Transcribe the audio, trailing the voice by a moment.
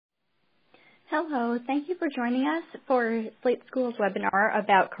Hello, thank you for joining us for Slate School's webinar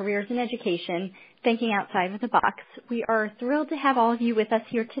about careers in education, thinking outside of the box. We are thrilled to have all of you with us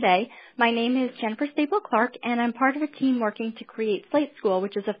here today. My name is Jennifer Staple-Clark, and I'm part of a team working to create Slate School,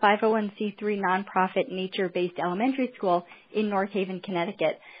 which is a 501c3 nonprofit nature-based elementary school in North Haven,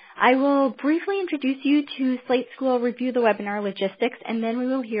 Connecticut. I will briefly introduce you to Slate School, review the webinar logistics, and then we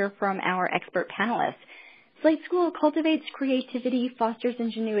will hear from our expert panelists. Slate School cultivates creativity, fosters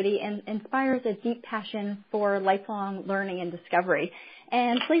ingenuity, and inspires a deep passion for lifelong learning and discovery.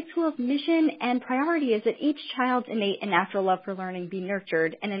 And Slate School's mission and priority is that each child's innate and natural love for learning be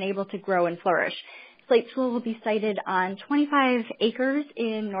nurtured and enabled to grow and flourish. Slate School will be sited on 25 acres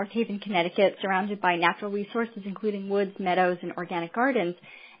in North Haven, Connecticut, surrounded by natural resources including woods, meadows, and organic gardens.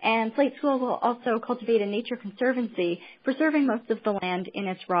 And Slate School will also cultivate a nature conservancy, preserving most of the land in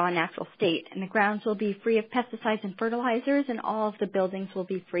its raw natural state. And the grounds will be free of pesticides and fertilizers, and all of the buildings will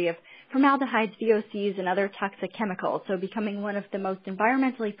be free of formaldehydes, VOCs, and other toxic chemicals, so becoming one of the most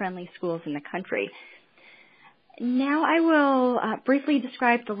environmentally friendly schools in the country. Now I will briefly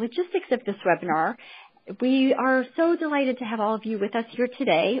describe the logistics of this webinar. We are so delighted to have all of you with us here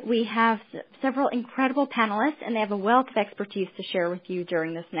today. We have several incredible panelists, and they have a wealth of expertise to share with you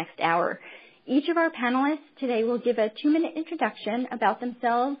during this next hour. Each of our panelists today will give a 2-minute introduction about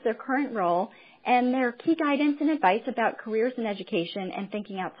themselves, their current role, and their key guidance and advice about careers in education and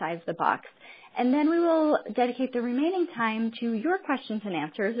thinking outside of the box. And then we will dedicate the remaining time to your questions and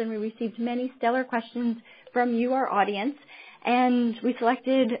answers, and we received many stellar questions from you, our audience. And we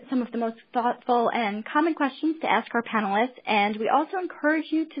selected some of the most thoughtful and common questions to ask our panelists, and we also encourage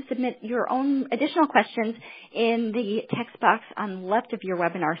you to submit your own additional questions in the text box on the left of your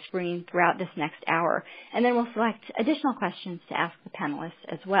webinar screen throughout this next hour. And then we'll select additional questions to ask the panelists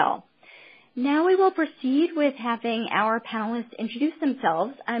as well. Now we will proceed with having our panelists introduce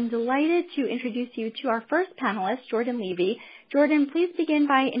themselves. I'm delighted to introduce you to our first panelist, Jordan Levy. Jordan, please begin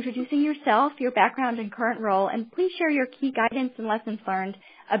by introducing yourself, your background and current role, and please share your key guidance and lessons learned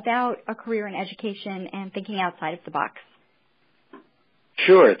about a career in education and thinking outside of the box.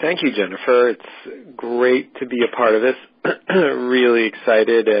 Sure. Thank you, Jennifer. It's great to be a part of this. Really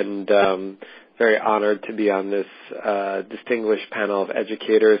excited and very honored to be on this distinguished panel of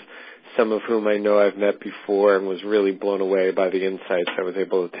educators, some of whom I know I've met before and was really blown away by the insights I was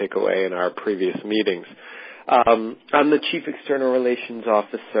able to take away in our previous meetings. I'm the Chief External Relations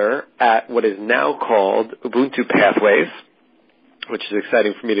Officer at what is now called Ubuntu Pathways, which is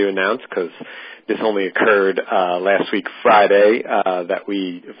exciting for me to announce because this only occurred last week, Friday, that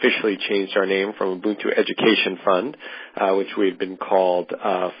we officially changed our name from Ubuntu Education Fund, which we've been called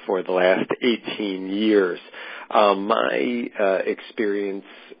for the last 18 years. My experience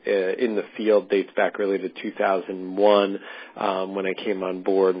in the field dates back really to 2001 when I came on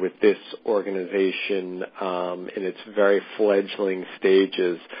board with this organization in its very fledgling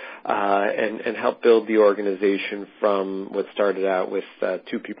stages and helped build the organization from what started out with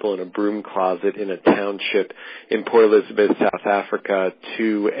 2 people in a broom closet in a township in Port Elizabeth, South Africa,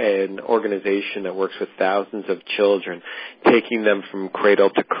 to an organization that works with thousands of children, taking them from cradle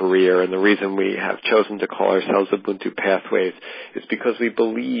to career. And the reason we have chosen to call ourselves Ubuntu Pathways is because we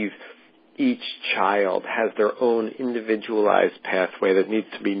believe each child has their own individualized pathway that needs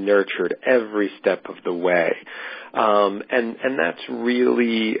to be nurtured every step of the way. And that's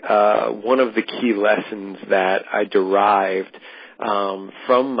really one of the key lessons that I derived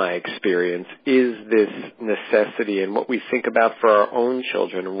from my experience is this necessity, and what we think about for our own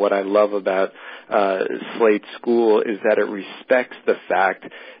children. And what I love about Slate School is that it respects the fact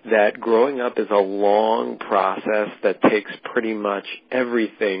that growing up is a long process that takes pretty much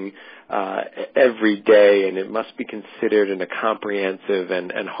everything every day, and it must be considered in a comprehensive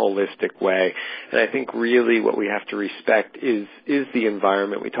and holistic way. And I think really what we have to respect is the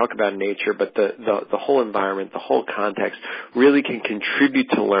environment. We talk about nature, but the whole environment, the whole context really can contribute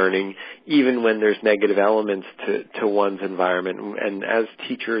to learning even when there's negative elements to one's environment. And as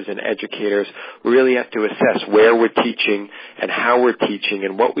teachers and educators, we really have to assess where we're teaching and how we're teaching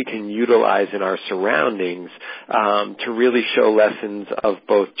and what we can utilize in our surroundings to really show lessons of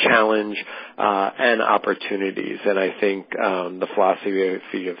both challenge and opportunities. And I think the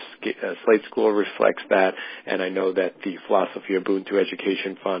philosophy of Slate School reflects that, and I know that the philosophy of Ubuntu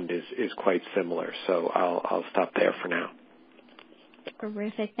Education Fund is quite similar. So I'll stop there for now.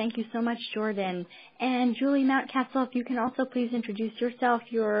 Terrific. Thank you so much, Jordan. And Julie Mountcastle, if you can also please introduce yourself,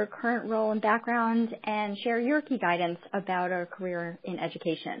 your current role and background, and share your key guidance about a career in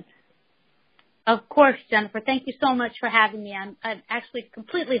education. Of course, Jennifer. Thank you so much for having me. I'm actually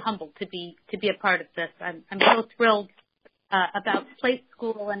completely humbled to be a part of this. I'm so thrilled about Slate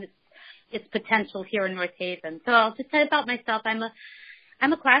School and its its potential here in North Haven. So I'll just tell you about myself.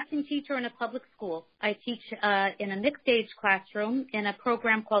 I'm a classroom teacher in a public school. I teach in a mixed age classroom in a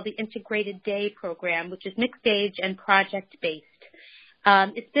program called the Integrated Day Program, which is mixed age and project based.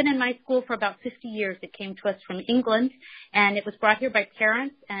 It's been in my school for about 50 years. It came to us from England, and it was brought here by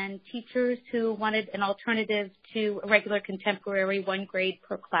parents and teachers who wanted an alternative to a regular contemporary 1 grade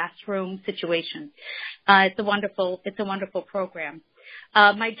per classroom situation. It's a wonderful program.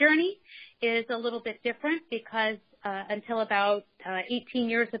 My journey is a little bit different because until about 18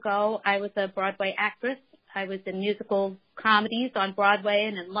 years ago, I was a Broadway actress. I was in musical comedies on Broadway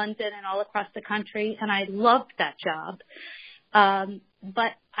and in London and all across the country, and I loved that job.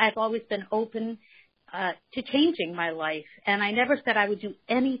 But I've always been open to changing my life, and I never said I would do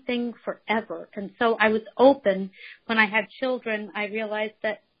anything forever. And so I was open. When I had children, I realized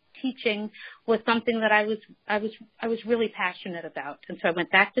that teaching was something that I was really passionate about. And so I went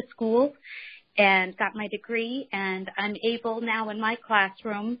back to school and got my degree, and I'm able now in my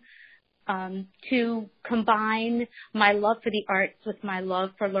classroom to combine my love for the arts with my love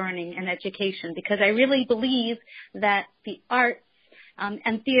for learning and education, because I really believe that the arts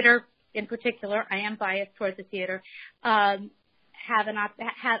and theater in particular, I am biased towards the theater, have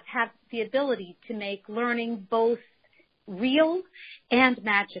the ability to make learning both real and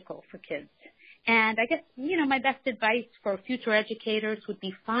magical for kids. And I guess, my best advice for future educators would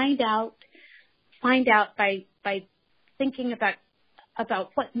be find out by thinking about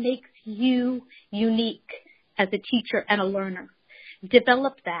what makes you unique as a teacher and a learner.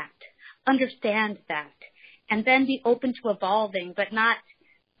 Develop that, understand that, and then be open to evolving, but not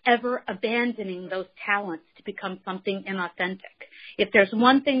ever abandoning those talents to become something inauthentic. If there's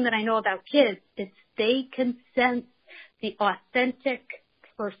one thing that I know about kids, it's they can sense the authentic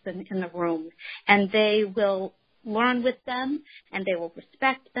person in the room, and they will learn with them, and they will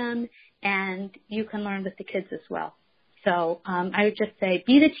respect them, and you can learn with the kids as well. So I would just say,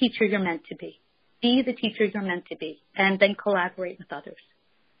 be the teacher you're meant to be. Be the teacher you're meant to be, and then collaborate with others.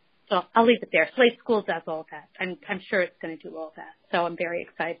 So I'll leave it there. Slate School does all that. I'm sure it's going to do all that. So I'm very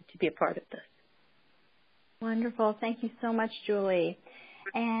excited to be a part of this. Wonderful. Thank you so much, Julie.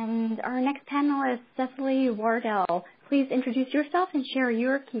 And our next panelist, Cecily Wardell, please introduce yourself and share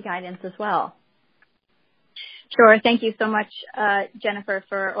your key guidance as well. Sure. Thank you so much, Jennifer,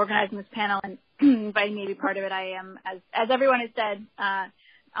 for organizing this panel and inviting me to be part of it. I am, as everyone has said,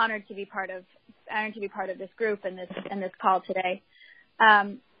 honored to be part of this group and this call today.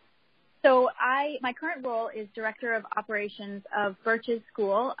 So my current role is Director of Operations of Birches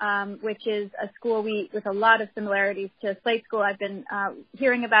School, which is a school with a lot of similarities to Slate School. I've been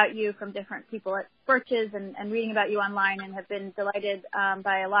hearing about you from different people at Birches and reading about you online, and have been delighted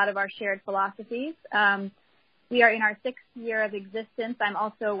by a lot of our shared philosophies. We are in our 6th year of existence. I'm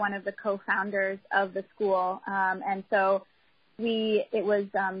also one of the co-founders of the school, and so it was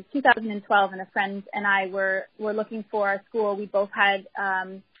 2012, and a friend and I were looking for a school. We both had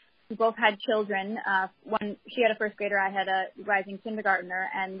children. She had a first grader, I had a rising kindergartner,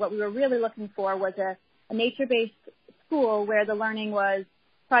 and what we were really looking for was a nature-based school where the learning was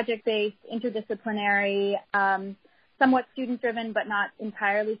project-based, interdisciplinary, somewhat student-driven, but not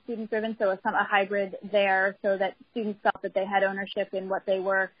entirely student-driven, so a hybrid there, so that students felt that they had ownership in what they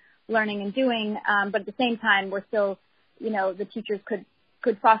were learning and doing, but at the same time, we're still, the teachers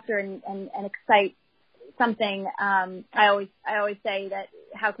could foster and excite something. I always say that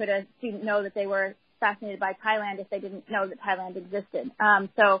how could a student know that they were fascinated by Thailand if they didn't know that Thailand existed?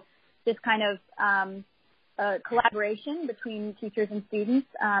 So this kind of collaboration between teachers and students,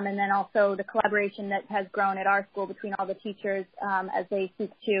 and then also the collaboration that has grown at our school between all the teachers as they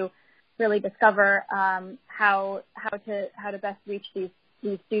seek to really discover how to best reach these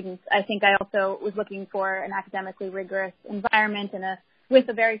students. I think I also was looking for an academically rigorous environment and with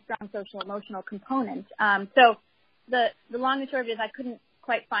a very strong social emotional component. So the long and short of it is I couldn't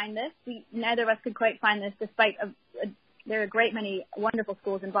quite find this. Neither of us could quite find this, despite there are a great many wonderful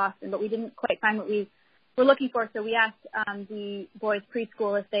schools in Boston, but we didn't quite find what we were looking for. So we asked the boys'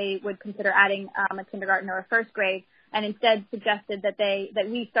 preschool if they would consider adding a kindergarten or a first grade, and instead suggested that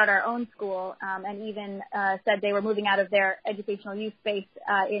we start our own school, and even said they were moving out of their educational use space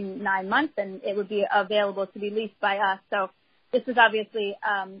in 9 months, and it would be available to be leased by us. So this was obviously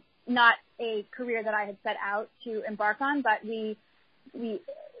not a career that I had set out to embark on, but we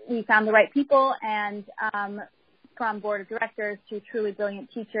found the right people, and from board of directors to truly brilliant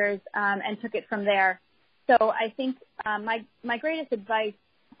teachers, and took it from there. So I think my greatest advice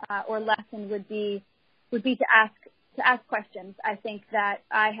or lesson would be to ask questions. I think that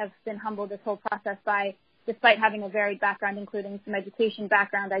I have been humbled this whole process by despite having a varied background, including some education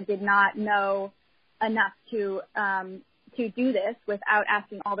background, I did not know enough to do this without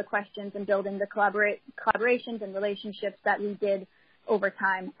asking all the questions and building the collaborations and relationships that we did over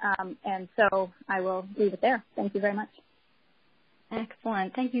time. And so I will leave it there. Thank you very much.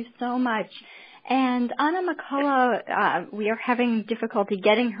 Excellent. Thank you so much. And Anna McCullough, we are having difficulty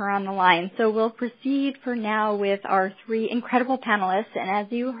getting her on the line, so we'll proceed for now with our three incredible panelists. And as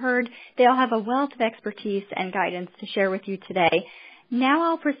you heard, they all have a wealth of expertise and guidance to share with you today. Now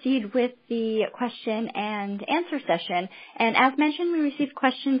I'll proceed with the question and answer session. And as mentioned, we received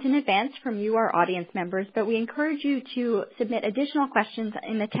questions in advance from you, our audience members, but we encourage you to submit additional questions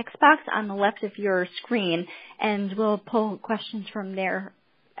in the text box on the left of your screen, and we'll pull questions from there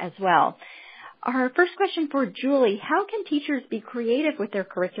as well. Our first question for Julie: how can teachers be creative with their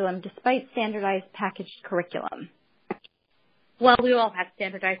curriculum despite standardized packaged curriculum? Well, we all have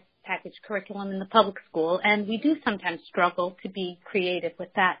standardized packaged curriculum in the public school, and we do sometimes struggle to be creative with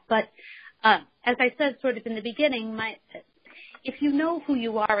that. But as I said sort of in the beginning, if you know who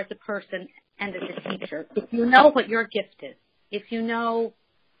you are as a person and as a teacher, if you know what your gift is, if you know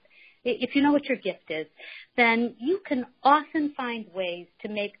what your gift is, then you can often find ways to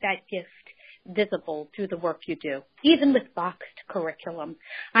make that gift visible through the work you do, even with boxed curriculum.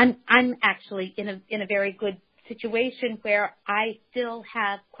 I'm actually in a very good situation where I still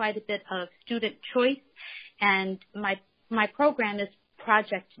have quite a bit of student choice, and my program is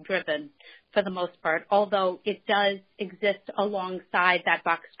project driven for the most part, although it does exist alongside that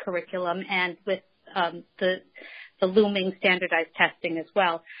boxed curriculum and with the looming standardized testing as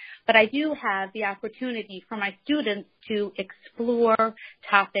well. But I do have the opportunity for my students to explore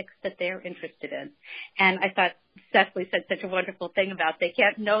topics that they're interested in. And I thought Cecily said such a wonderful thing about they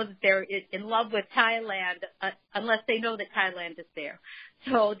can't know that they're in love with Thailand unless they know that Thailand is there.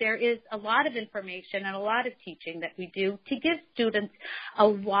 So there is a lot of information and a lot of teaching that we do to give students a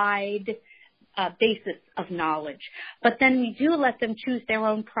wide basis of knowledge. But then we do let them choose their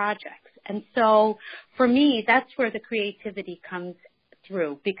own projects. And so for me, that's where the creativity comes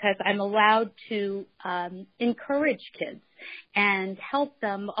through, because I'm allowed to encourage kids and help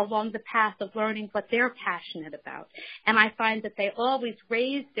them along the path of learning what they're passionate about. And I find that they always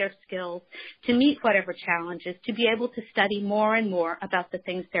raise their skills to meet whatever challenges, to be able to study more and more about the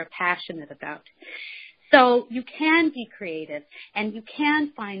things they're passionate about. So you can be creative, and you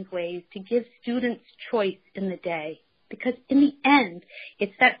can find ways to give students choice in the day, because in the end,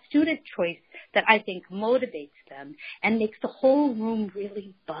 it's that student choice that I think motivates them and makes the whole room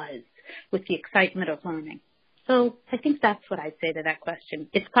really buzz with the excitement of learning. So I think that's what I'd say to that question.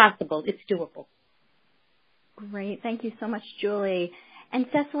 It's possible. It's doable. Great. Thank you so much, Julie. And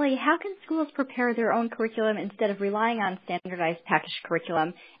Cecily, how can schools prepare their own curriculum instead of relying on standardized packaged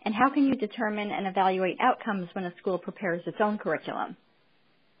curriculum? And how can you determine and evaluate outcomes when a school prepares its own curriculum?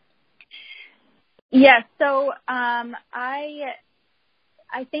 Yes, so I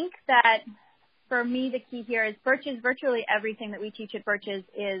think that for me the key here is Birches. Virtually everything that we teach at Birches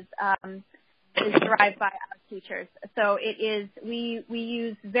is derived by our teachers. So it is we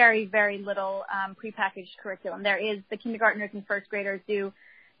use very, very little prepackaged curriculum. There is the kindergartners and first graders do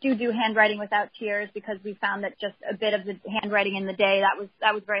handwriting without tiers, because we found that just a bit of the handwriting in the day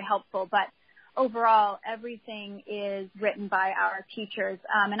that was very helpful. But overall, everything is written by our teachers,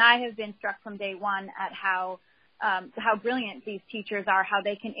 and I have been struck from day one at how brilliant these teachers are, how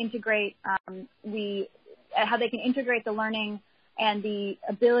they can integrate the learning and the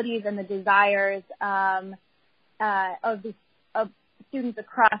abilities and the desires of students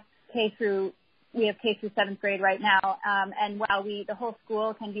across K through 7th grade right now, and while the whole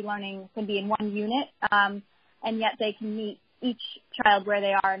school can be in one unit, and yet they can meet each child where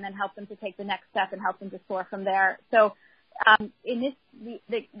they are and then help them to take the next step and help them to soar from there. So in this,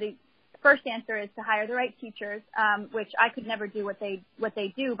 the first answer is to hire the right teachers, which I could never do what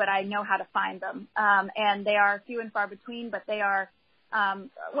they do, but I know how to find them. And they are few and far between, but they are, I'm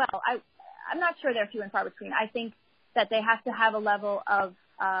not sure they're few and far between. I think that they have to have a level of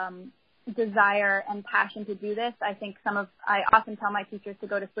desire and passion to do this. I often tell my teachers to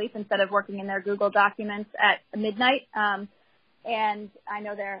go to sleep instead of working in their Google documents at midnight. And I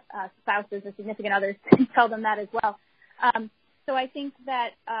know their spouses or significant others tell them that as well. So I think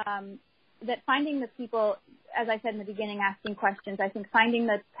that finding the people, as I said in the beginning, asking questions. I think finding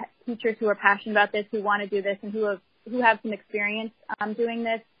the teachers who are passionate about this, who want to do this, and who have some experience doing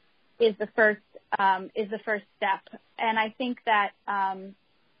this is the first step. And I think that,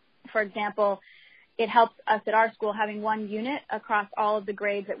 for example, it helps us at our school having one unit across all of the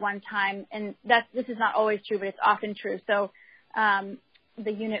grades at one time. And this is not always true, but it's often true. So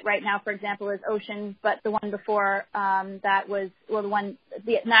the unit right now, for example, is ocean, but the one before that was, well,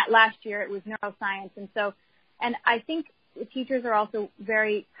 not last year, it was neuroscience. And I think the teachers are also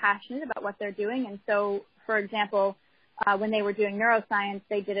very passionate about what they're doing. And so, for example, when they were doing neuroscience,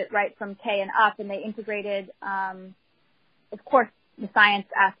 they did it right from K and up, and they integrated, of course, the science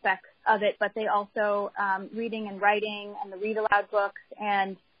aspects of it, but they also reading and writing and the read aloud books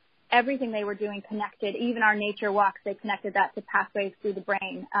and everything they were doing connected. Even our nature walks, they connected that to pathways through the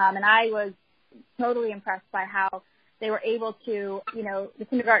brain. And I was totally impressed by how they were able to, the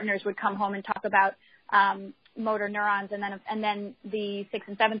kindergartners would come home and talk about motor neurons, and then the 6th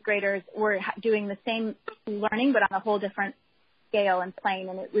and 7th graders were doing the same learning, but on a whole different scale and plane.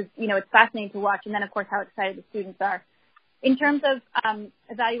 And it was, it's fascinating to watch. And then, of course, how excited the students are. In terms of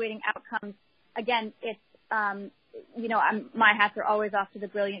evaluating outcomes, again, it's, my hats are always off to the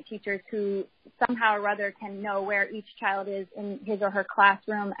brilliant teachers who somehow or other can know where each child is in his or her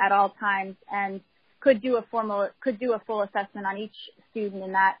classroom at all times and could do a full assessment on each student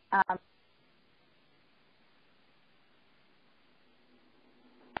in that.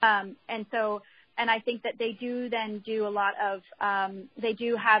 And I think that they do then do a lot of, they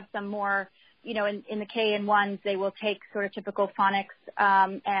do have some more, in the K and ones, they will take sort of typical phonics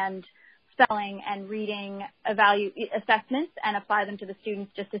and spelling and reading assessments and apply them to the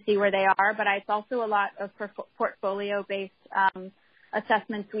students just to see where they are. But it's also a lot of portfolio-based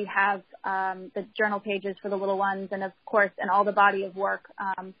assessments. We have the journal pages for the little ones, and of course, and all the body of work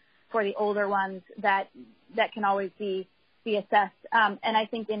for the older ones that can always be assessed. And I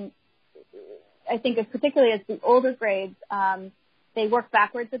think particularly as the older grades, they work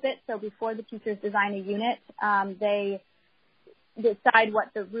backwards a bit. So before the teachers design a unit, they decide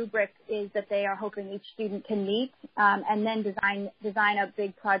what the rubric is that they are hoping each student can meet, and then design a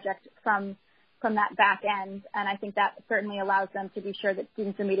big project from that back end. And I think that certainly allows them to be sure that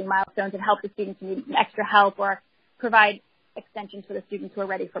students are meeting milestones and help the students who need extra help or provide extensions for the students who are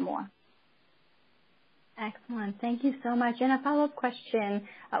ready for more. Excellent. Thank you so much. And a follow-up question,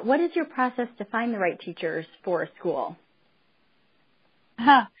 what is your process to find the right teachers for a school?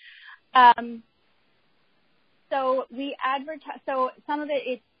 So we advertise. So some of it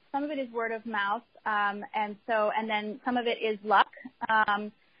is word of mouth, and then some of it is luck.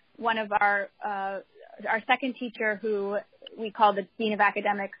 One of our second teacher, who we call the dean of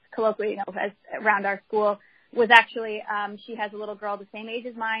academics, colloquially, as around our school, was actually she has a little girl the same age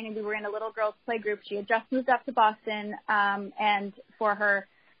as mine, and we were in a little girls' play group. She had just moved up to Boston, and for her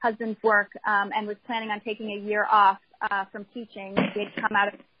husband's work, and was planning on taking a year off from teaching. She had come out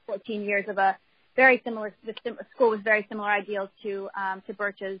of 14 years of a very similar. The school was very similar ideals to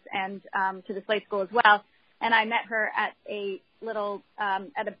Birches and to the Slate school as well. And I met her at a little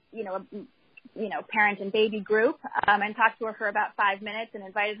parent and baby group, and talked to her for about 5 minutes and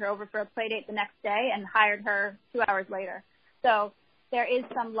invited her over for a play date the next day and hired her 2 hours later. So there is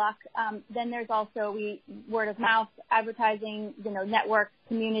some luck. Then there's also word of mouth advertising, network,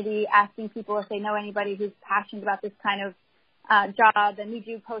 community, asking people if they know anybody who's passionate about this kind of job. And we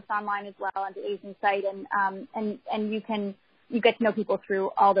do post online as well on the Asian site, and you get to know people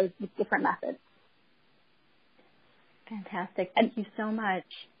through all those different methods. Fantastic. Thank you so much.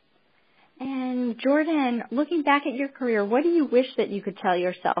 And Jordan, looking back at your career, what do you wish that you could tell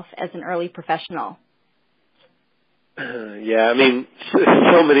yourself as an early professional? Yeah,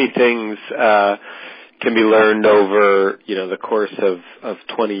 so many things can be learned over, the course of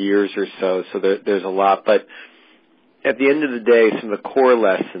 20 years or so. So there's a lot. But at the end of the day, some of the core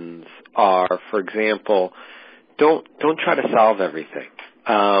lessons are, for example, don't try to solve everything.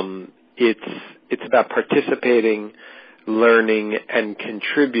 It's about participating, learning, and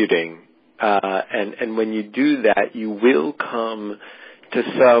contributing. And when you do that, you will come to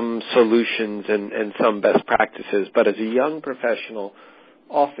some solutions and some best practices. But as a young professional,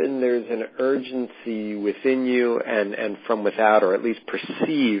 often there's an urgency within you and from without, or at least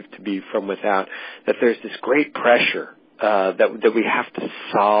perceived to be from without, that there's this great pressure that we have to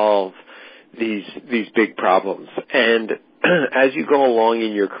solve these big problems. And as you go along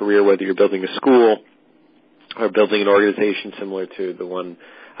in your career, whether you're building a school or building an organization similar to the one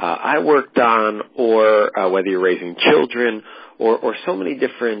I worked on, or whether you're raising children, or so many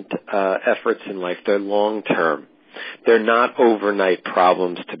different efforts in life, they're long-term. They're not overnight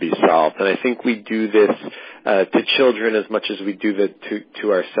problems to be solved. And I think we do this to children as much as we do that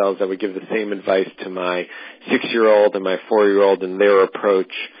to ourselves. I would give the same advice to my 6-year-old and my 4-year-old and their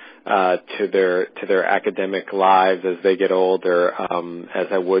approach to their academic lives as they get older, as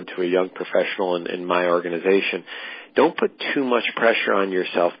I would to a young professional in my organization. Don't put too much pressure on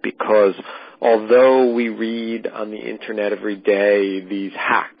yourself, because although we read on the internet every day these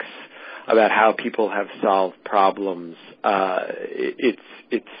hacks about how people have solved problems,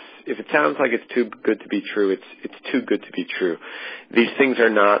 if it sounds like it's too good to be true, it's too good to be true. These things are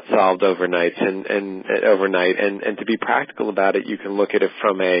not solved overnight, and to be practical about it, you can look at it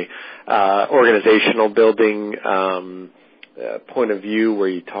from a organizational building point of view, where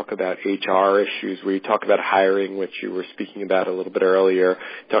you talk about HR issues, where you talk about hiring, which you were speaking about a little bit earlier,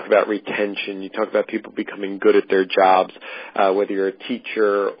 talk about retention, you talk about people becoming good at their jobs, whether you're a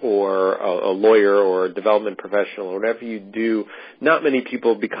teacher or a lawyer or a development professional, or whatever you do. Not many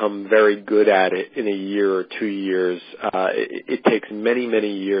people become very good at it in a year or 2 years. It takes many,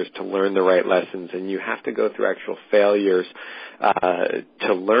 many years to learn the right lessons, and you have to go through actual failures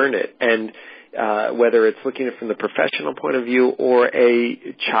to learn it. And whether it's looking at it from the professional point of view or a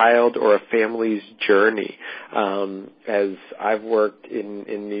child or a family's journey. As I've worked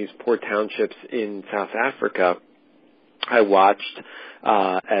in these poor townships in South Africa, I watched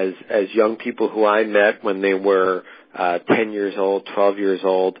as young people who I met when they were 10 years old, 12 years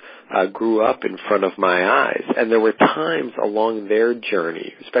old, grew up in front of my eyes. And there were times along their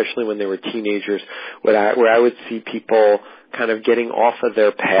journey, especially when they were teenagers, where I would see people kind of getting off of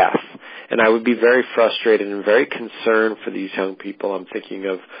their path. And I would be very frustrated and very concerned for these young people. I'm thinking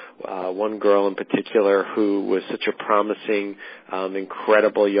of one girl in particular who was such a promising,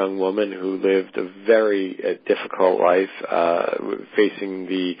 incredible young woman who lived a very difficult life, facing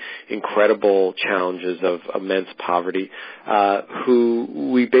the incredible challenges of immense poverty,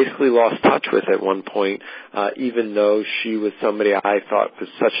 who we basically lost touch with at one point, even though she was somebody I thought was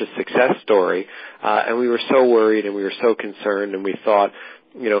such a success story. And we were so worried and we were so concerned, and we thought,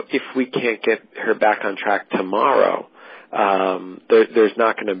 if we can't get her back on track tomorrow, there's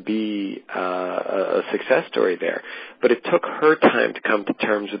not going to be a success story there. But it took her time to come to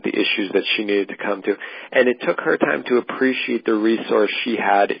terms with the issues that she needed to come to, and it took her time to appreciate the resource she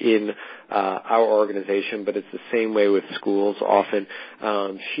had in our organization. But it's the same way with schools. Often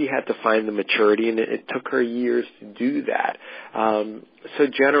she had to find the maturity, and it took her years to do that. So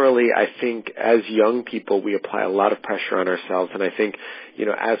generally, I think as young people, we apply a lot of pressure on ourselves, and I think,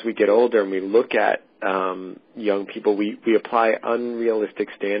 as we get older and we look at young people, we apply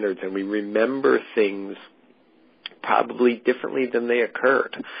unrealistic standards, and we remember things probably differently than they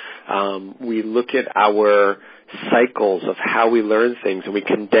occurred. We look at our cycles of how we learn things, and we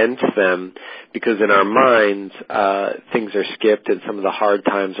condense them because in our minds things are skipped and some of the hard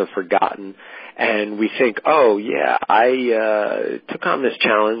times are forgotten. And we think, oh, yeah, I took on this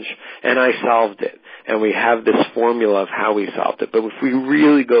challenge and I solved it. And we have this formula of how we solved it. But if we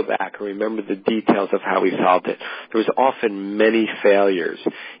really go back and remember the details of how we solved it, there was often many failures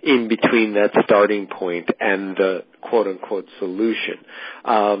in between that starting point and the quote-unquote solution.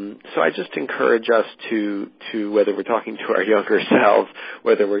 So I just encourage us to whether we're talking to our younger selves,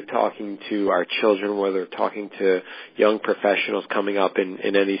 whether we're talking to our children, whether we're talking to young professionals coming up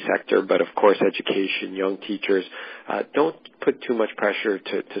in any sector, but of course education, young teachers, don't put too much pressure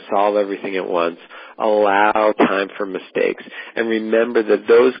to solve everything at once. Allow time for mistakes. And remember that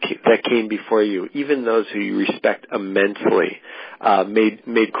those that came before you, even those who you respect immensely,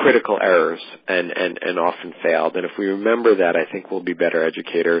 made critical errors and often failed. And if we remember that, I think we'll be better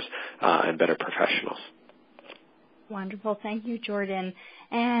educators and better professionals. Wonderful. Thank you, Jordan.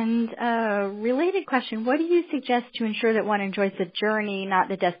 And a related question, what do you suggest to ensure that one enjoys the journey, not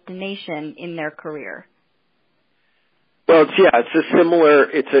the destination in their career? Well,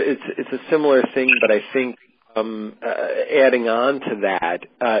 it's a similar thing, but I think adding on to that,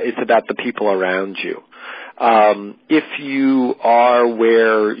 it's about the people around you. If you are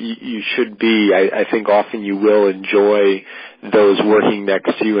where you should be, I think often you will enjoy those working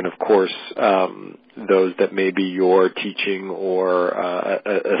next to you, and of course those that maybe you're teaching or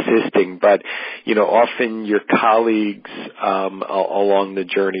assisting. But often your colleagues along the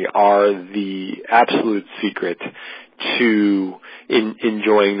journey are the absolute secret to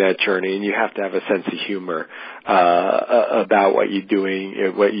enjoying that journey, and you have to have a sense of humor about what you're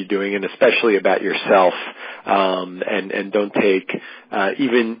doing, and especially about yourself. And don't take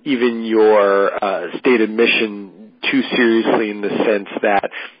even your stated mission too seriously, in the sense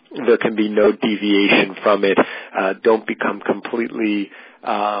that there can be no deviation from it. Don't become completely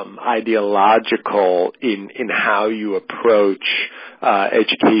ideological in how you approach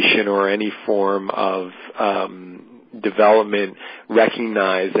education or any form of development.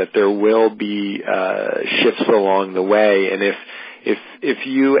 Recognize that there will be shifts along the way, and if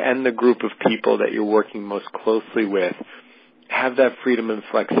you and the group of people that you're working most closely with have that freedom and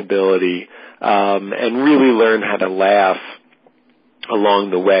flexibility, and really learn how to laugh along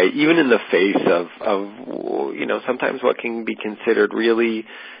the way, even in the face of sometimes what can be considered really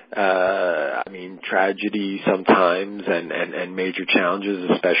tragedy sometimes and major challenges,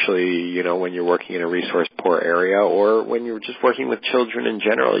 especially, when you're working in a resource poor area or when you're just working with children in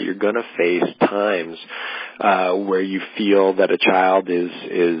general. You're going to face times where you feel that a child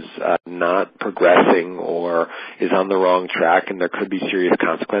is not progressing or is on the wrong track, and there could be serious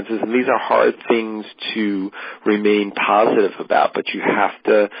consequences. And these are hard things to remain positive about, but you have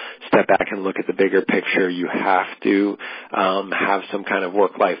to step back and look at the bigger picture. You have to have some kind of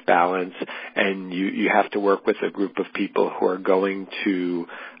work-life balance, and you have to work with a group of people who are going to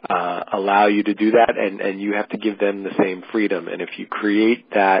allow you to do that, and you have to give them the same freedom. And if you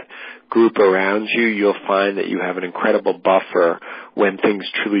create that group around you, you'll find that you have an incredible buffer when things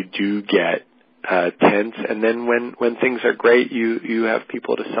truly do get tense, and then when things are great, you have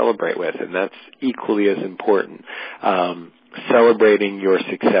people to celebrate with, and that's equally as important. Celebrating your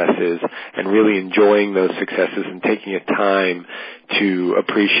successes and really enjoying those successes and taking a time to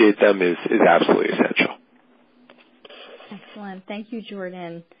appreciate them is absolutely essential. Excellent. Thank you,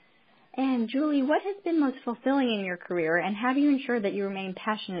 Jordan. And Julie, what has been most fulfilling in your career, and how do you ensure that you remain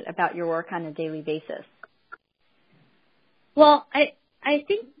passionate about your work on a daily basis? Well, I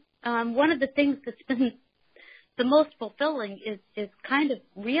think one of the things that's been the most fulfilling is kind of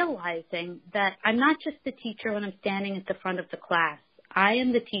realizing that I'm not just the teacher when I'm standing at the front of the class. I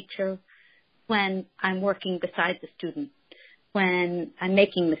am the teacher when I'm working beside the student, when I'm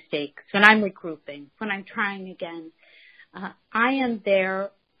making mistakes, when I'm regrouping, when I'm trying again. I am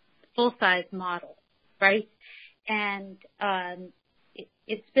their full-size model, right? And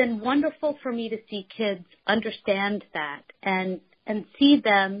it's been wonderful for me to see kids understand that and see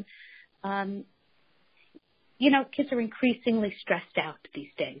them. Kids are increasingly stressed out these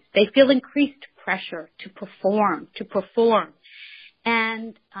days. They feel increased pressure to perform.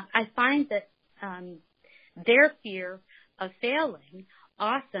 And I find that their fear of failing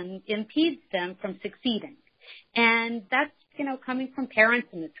often impedes them from succeeding. And that's, coming from parents,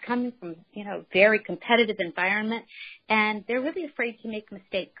 and it's coming from, very competitive environment, and they're really afraid to make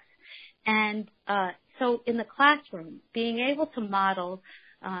mistakes. And so in the classroom, being able to model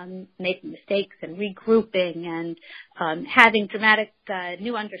making mistakes and regrouping and having dramatic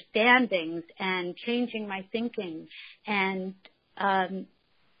new understandings and changing my thinking and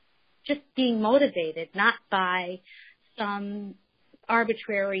just being motivated, not by some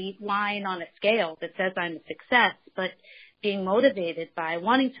arbitrary line on a scale that says I'm a success, but being motivated by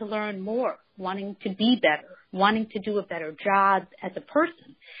wanting to learn more, wanting to be better, wanting to do a better job as a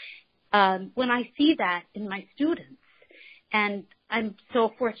person. When I see that in my students, and I'm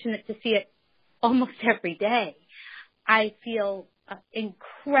so fortunate to see it almost every day, I feel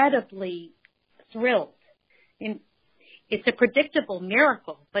incredibly thrilled. It's a predictable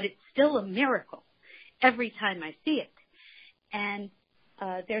miracle, but it's still a miracle every time I see it. And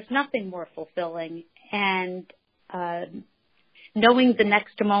there's nothing more fulfilling. And knowing the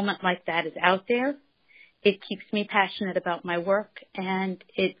next moment like that is out there, it keeps me passionate about my work, and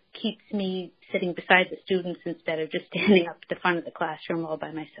it keeps me sitting beside the students instead of just standing up at the front of the classroom all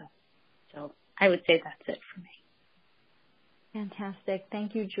by myself. So I would say that's it for me. Fantastic.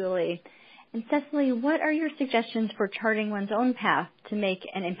 Thank you, Julie. And Cecily, what are your suggestions for charting one's own path to make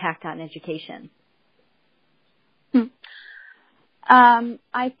an impact on education?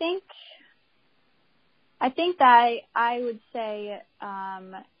 I think that I would say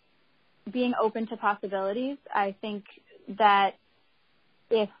being open to possibilities. I think that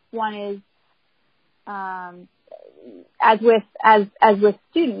if one is, as with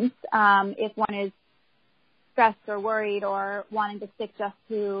students, if one is stressed or worried or wanting to stick just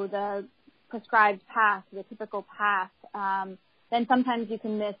to the prescribed path, the typical path, then sometimes you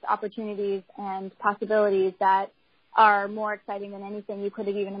can miss opportunities and possibilities that are more exciting than anything you could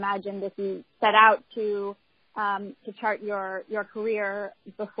have even imagined if you set out to chart your career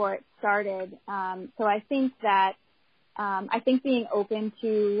before it started. So I think that being open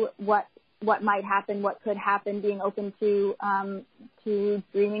to what might happen, what could happen, being open to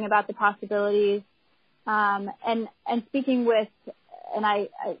dreaming about the possibilities, and speaking with, and I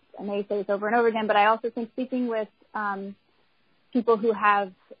may say this over and over again, but I also think speaking with people who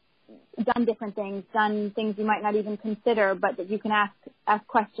have done different things, done things you might not even consider, but that you can ask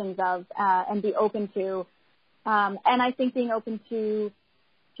questions of and be open to. And I think being open to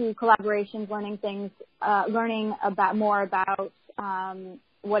collaborations, learning more about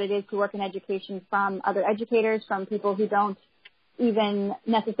what it is to work in education from other educators, from people who don't even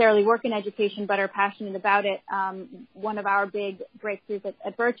necessarily work in education but are passionate about it. One of our big breakthroughs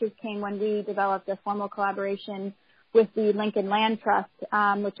at Birches came when we developed a formal collaboration with the Lincoln Land Trust,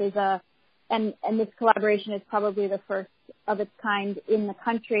 which is and this collaboration is probably the first of its kind in the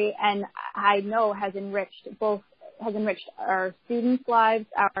country, and I know has enriched our students' lives,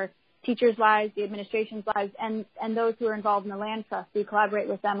 our teachers' lives, the administration's lives, and those who are involved in the land trust. We collaborate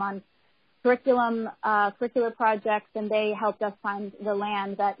with them on curricular projects, and they helped us find the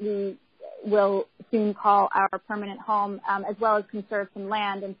land that we will soon call our permanent home, as well as conserve some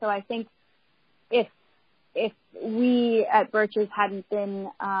land. And so I think if we at Birches hadn't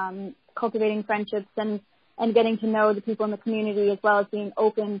been cultivating friendships and getting to know the people in the community, as well as being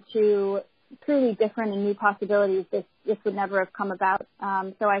open to truly different and new possibilities, this would never have come about.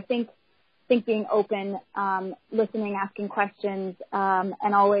 So I think being open, listening, asking questions,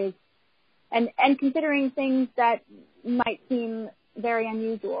 and always and considering things that might seem very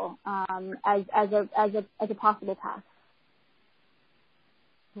unusual as a possible path.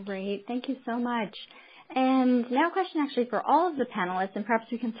 Great, thank you so much. And now a question actually for all of the panelists, and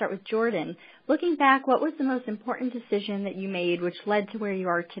perhaps we can start with Jordan. Looking back, what was the most important decision that you made which led to where you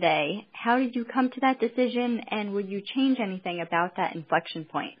are today? How did you come to that decision, and would you change anything about that inflection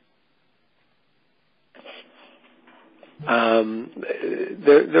point?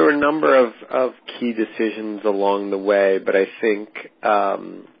 There were a number of key decisions along the way, but I think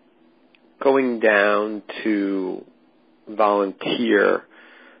going down to volunteer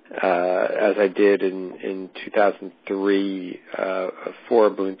as I did in 2003 for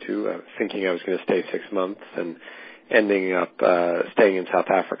Ubuntu, thinking I was going to stay 6 months and ending up staying in South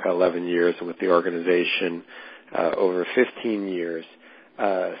Africa 11 years and with the organization over 15 years,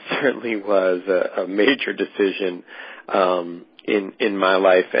 certainly was a major decision in my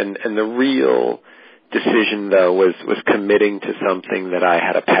life. And the real decision, though, was committing to something that I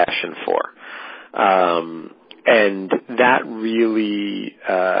had a passion for. And that really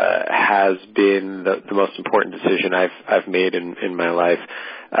has been the most important decision I've made in my life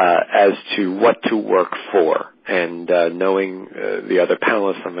as to what to work for. And knowing the other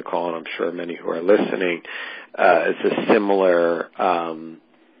panelists on the call, and I'm sure many who are listening, it's a similar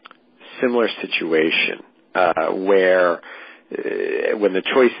situation where when the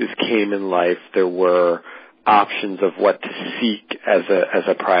choices came in life, there were options of what to seek as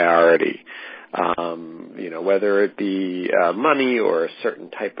a priority. Whether it be money or a certain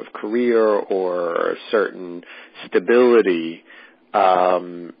type of career or a certain stability,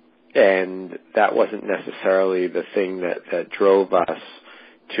 and that wasn't necessarily the thing that drove us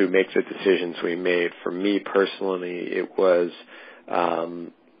to make the decisions we made. For me personally, it was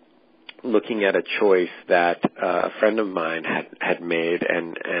looking at a choice that a friend of mine had made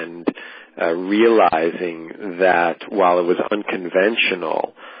and realizing that while it was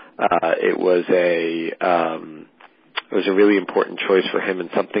unconventional, it was a really important choice for him and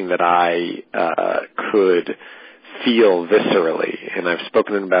something that I could feel viscerally. And I've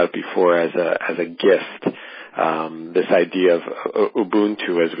spoken about it before as a gift. This idea of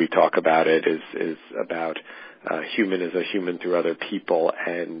Ubuntu, as we talk about it, is about human as a human through other people,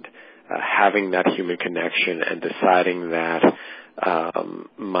 and having that human connection and deciding that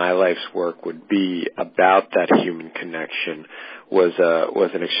my life's work would be about that human connection was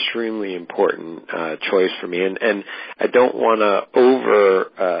an extremely important choice for me. And I don't want to over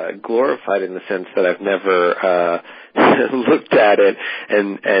glorify it in the sense that I've never looked at it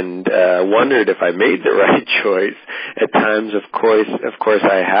and wondered if I made the right choice. At times, of course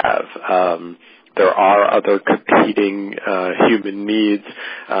I have. There are other competing human needs,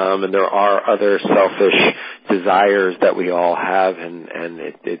 and there are other selfish desires that we all have, and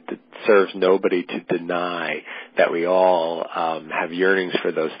it serves nobody to deny that we all have yearnings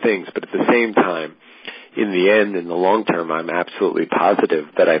for those things. But at the same time, in the end, in the long term, I'm absolutely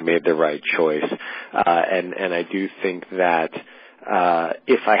positive that I made the right choice. And I do think that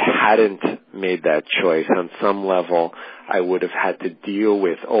if I hadn't made that choice, on some level, I would have had to deal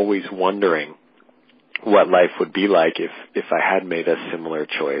with always wondering what life would be like if I had made a similar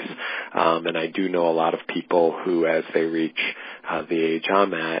choice. And I do know a lot of people who, as they reach the age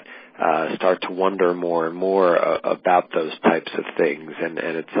I'm at, start to wonder more and more about those types of things. And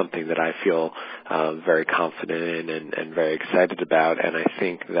it's something that I feel very confident in and very excited about. And I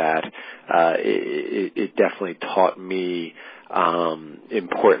think that it definitely taught me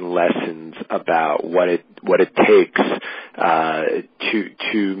important lessons about what it takes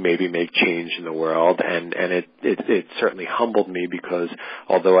to maybe make change in the world, and it certainly humbled me, because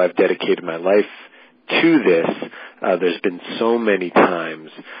although I've dedicated my life to this, there's been so many times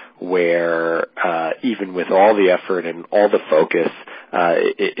where even with all the effort and all the focus,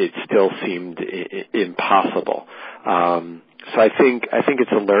 it still seemed impossible. So I think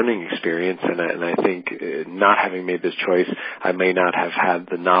it's a learning experience, and I think not having made this choice, I may not have had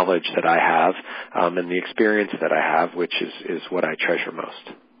the knowledge that I have and the experience that I have, which is what I treasure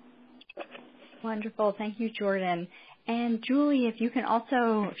most. Wonderful. Thank you, Jordan. And Julie, if you can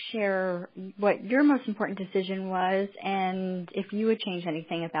also share what your most important decision was and if you would change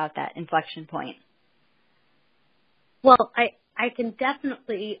anything about that inflection point. Well, I can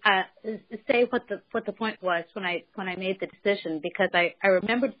definitely say what the point was when I made the decision, because I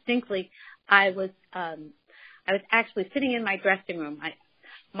remember distinctly I was actually sitting in my dressing room.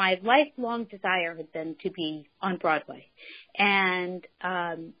 My lifelong desire had been to be on Broadway, and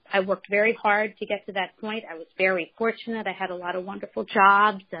I worked very hard to get to that point. I was very fortunate. I had a lot of wonderful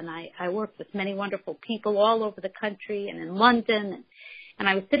jobs, and I worked with many wonderful people all over the country and in London. And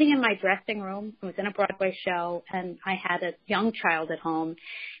I was sitting in my dressing room. I was in a Broadway show, and I had a young child at home.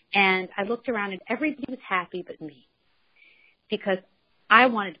 And I looked around, and everybody was happy but me, because I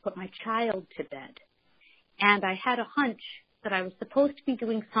wanted to put my child to bed. And I had a hunch that I was supposed to be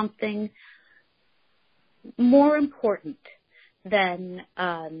doing something more important than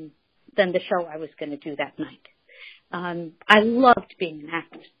the show I was going to do that night. I loved being an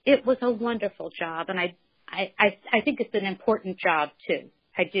actress. It was a wonderful job, and I think it's an important job too.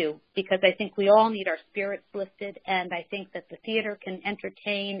 I do, because I think we all need our spirits lifted, and I think that the theater can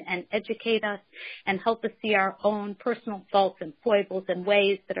entertain and educate us and help us see our own personal faults and foibles in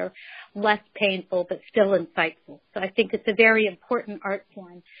ways that are less painful but still insightful. So I think it's a very important art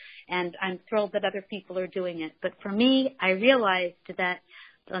form, and I'm thrilled that other people are doing it. But for me, I realized that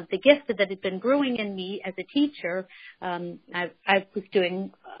the gift that had been brewing in me as a teacher, I was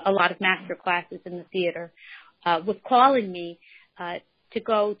doing a lot of master classes in the theater, was calling me to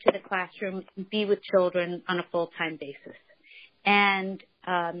go to the classroom and be with children on a full-time basis. And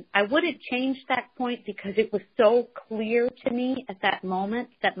I wouldn't change that point, because it was so clear to me at that moment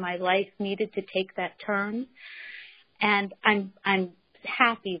that my life needed to take that turn. And I'm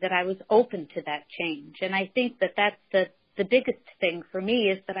happy that I was open to that change. And I think that that's the biggest thing for me,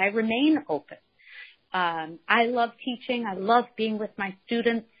 is that I remain open. I love teaching. I love being with my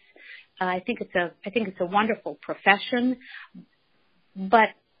students. I think it's a wonderful profession, but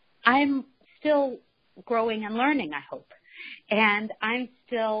I'm still growing and learning, I hope. And I'm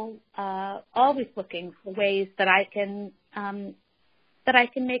still always looking for ways that I can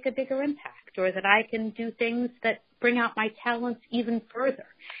make a bigger impact, or that I can do things that bring out my talents even further.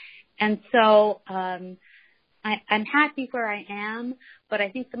 And so I'm happy where I am, but I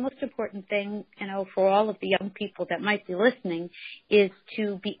think the most important thing, for all of the young people that might be listening, is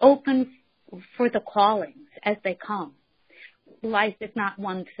to be open for the callings as they come. Life is not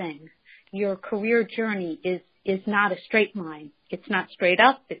one thing. Your career journey is not a straight line. It's not straight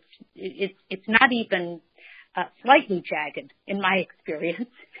up. It's not even slightly jagged, in my experience.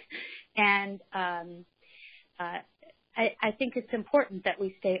 And I think it's important that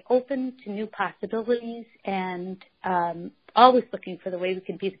we stay open to new possibilities and always looking for the way we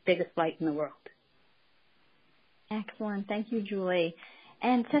can be the biggest light in the world. Excellent. Thank you, Julie.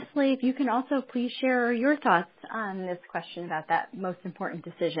 And Cecily, if you can also please share your thoughts on this question about that most important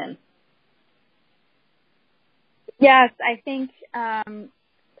decision. Yes, I think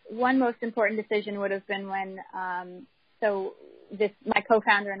one most important decision would have been when my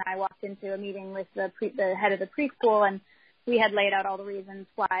co-founder and I walked into a meeting with the head of the preschool, and we had laid out all the reasons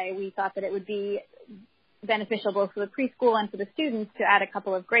why we thought that it would be beneficial both for the preschool and for the students to add a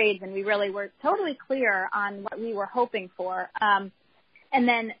couple of grades, and we really were totally clear on what we were hoping for. And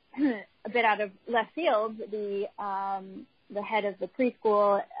then a bit out of left field, the head of the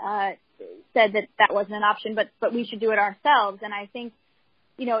preschool said that wasn't an option, but we should do it ourselves. And I think,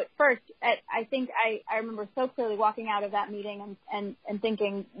 at first, I remember so clearly walking out of that meeting and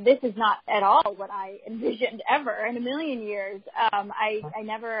thinking, this is not at all what I envisioned ever in a million years. I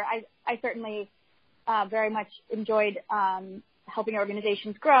certainly very much enjoyed helping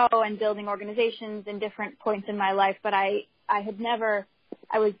organizations grow and building organizations in different points in my life, but I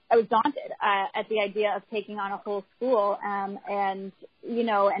was daunted at the idea of taking on a whole school, and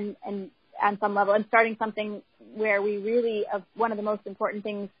on some level, and starting something where we really, one of the most important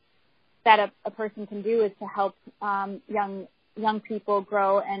things that a person can do is to help young people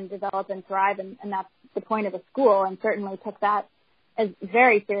grow and develop and thrive, and that's the point of a school. And certainly took that as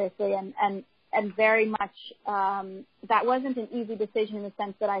very seriously, and very much that wasn't an easy decision, in the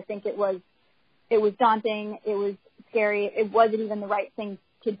sense that I think it was daunting, it was scary, it wasn't even the right thing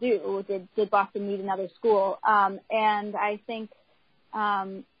to do? Did Boston need another school? And I think,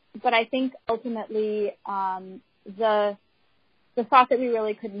 but I think ultimately the thought that we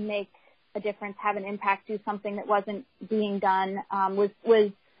really could make a difference, have an impact, do something that wasn't being done was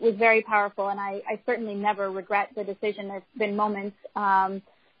very powerful. And I certainly never regret the decision. There's been moments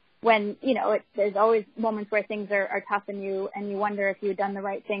when, there's always moments where things are tough and you wonder if you had done the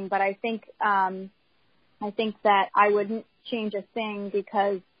right thing. But I think that I wouldn't change a thing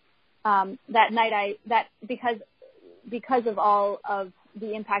because that night because of all of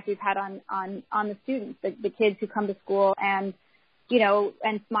the impact we've had on the students, the kids who come to school and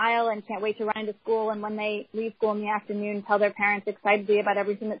smile and can't wait to run into school, and when they leave school in the afternoon, tell their parents excitedly about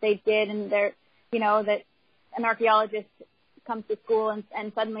everything that they did, and that an archaeologist comes to school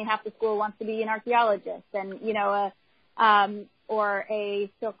and suddenly half the school wants to be an archaeologist, and or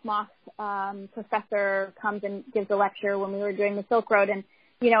a silk moth professor comes and gives a lecture when we were doing the Silk Road, and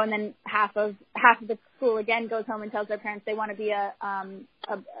then half of the school again goes home and tells their parents they want to be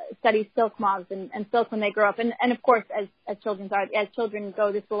study silk moths and silk when they grow up. And of course, as children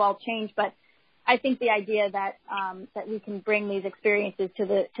go, this will all change. But I think the idea that we can bring these experiences to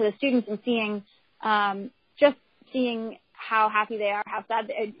the students and seeing how happy they are,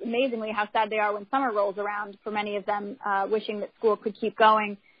 amazingly how sad they are when summer rolls around for many of them, wishing that school could keep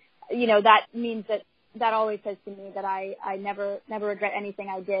going. That means that always says to me that I never regret anything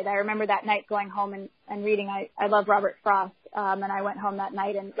I did. I remember that night going home and reading. I love Robert Frost, and I went home that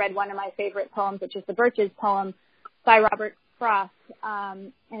night and read one of my favorite poems, which is the Birches poem by Robert Frost,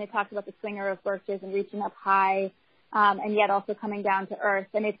 and it talks about the swinger of birches and reaching up high, and yet also coming down to earth.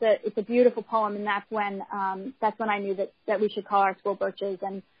 And it's a beautiful poem, and that's when I knew that we should call our school Birches,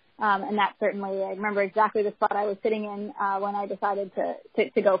 and that certainly, I remember exactly the spot I was sitting in when I decided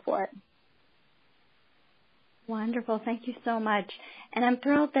to go for it. Wonderful. Take you so much. And I'm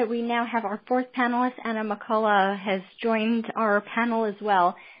thrilled that we now have our fourth panelist, Anna McCullough, has joined our panel as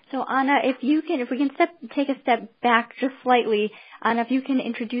well. So Anna, if we can take a step back just slightly, Anna, if you can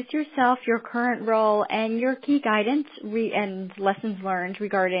introduce yourself, your current role, and your key guidance and lessons learned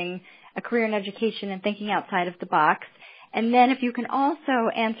regarding a career in education and thinking outside of the box. And then if you can also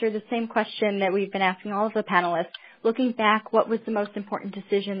answer the same question that we've been asking all of the panelists, looking back, what was the most important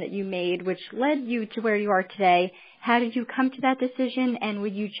decision that you made which led you to where you are today? How did you come to that decision, and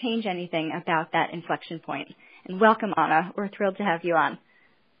would you change anything about that inflection point? And welcome, Anna. We're thrilled to have you on.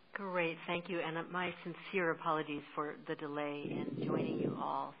 Great. Thank you. And my sincere apologies for the delay in joining you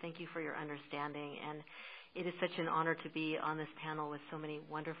all. Thank you for your understanding. And it is such an honor to be on this panel with so many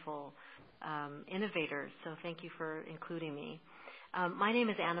wonderful innovators. So thank you for including me. My name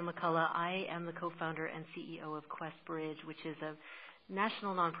is Anna McCullough. I am the co-founder and CEO of QuestBridge, which is a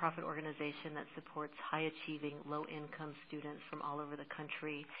national nonprofit organization that supports high-achieving, low-income students from all over the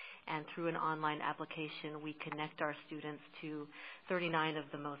country. And through an online application, we connect our students to 39 of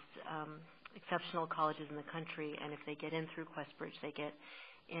the most exceptional colleges in the country. And if they get in through QuestBridge, they get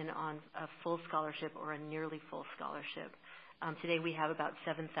in on a full scholarship or a nearly full scholarship. Today we have about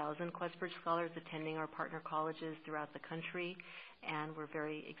 7,000 QuestBridge scholars attending our partner colleges throughout the country, and we're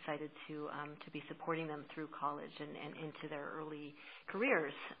very excited to be supporting them through college and into their early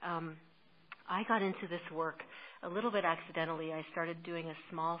careers. I got into this work a little bit accidentally. I started doing a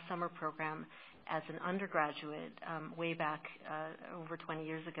small summer program as an undergraduate way back over 20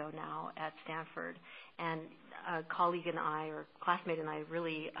 years ago now at Stanford, and a colleague and I, or classmate and I,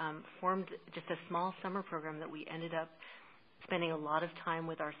 really formed just a small summer program that we ended up spending a lot of time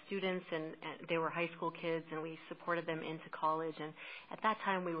with our students, and they were high school kids, and we supported them into college. And at that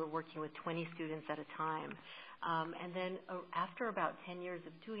time, we were working with 20 students at a time. And then after about 10 years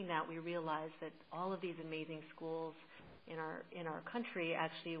of doing that, we realized that all of these amazing schools in our country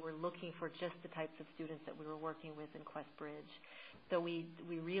actually were looking for just the types of students that we were working with in QuestBridge. So we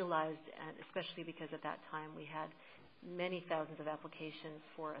realized, and especially because at that time we had many thousands of applications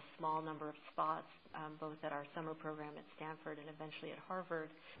for a small number of spots, both at our summer program at Stanford and eventually at Harvard,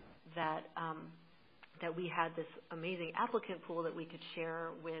 that we had this amazing applicant pool that we could share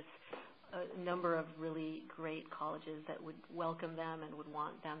with a number of really great colleges that would welcome them and would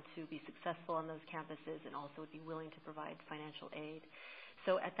want them to be successful on those campuses, and also would be willing to provide financial aid.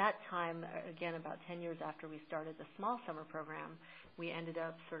 So at that time, again, about 10 years after we started the small summer program, we ended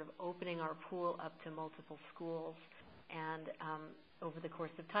up sort of opening our pool up to multiple schools. And over the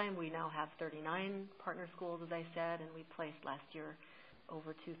course of time, we now have 39 partner schools, as I said, and we placed last year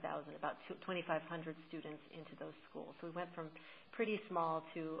over 2,000, about 2,500 students into those schools. So we went from pretty small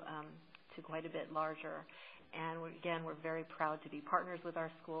to quite a bit larger. And we're very proud to be partners with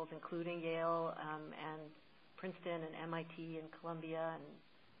our schools, including Yale and Princeton and MIT and Columbia and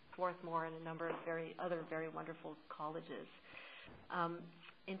Swarthmore and a number of other very wonderful colleges.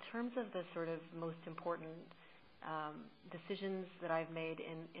 In terms of the sort of most important decisions that I've made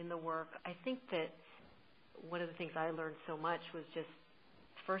in the work, I think that one of the things I learned so much was just,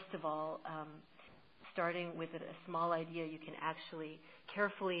 first of all, starting with a small idea, you can actually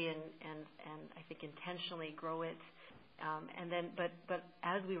carefully and I think intentionally grow it. But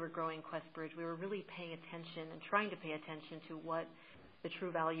as we were growing QuestBridge, we were really paying attention and trying to pay attention to what the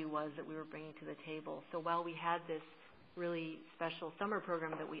true value was that we were bringing to the table. So while we had this really special summer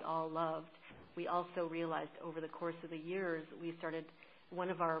program that we all loved, we also realized over the course of the years, we started one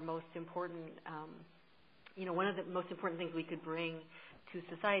of our most important, one of the most important things we could bring to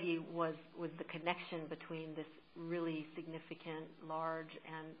society was the connection between this really significant, large,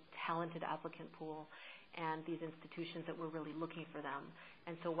 and talented applicant pool and these institutions that were really looking for them.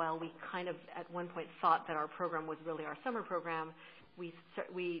 And so while we kind of at one point thought that our program was really our summer program, we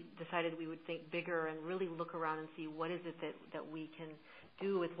decided we would think bigger and really look around and see what is it that we can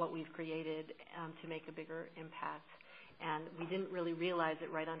do with what we've created to make a bigger impact. And we didn't really realize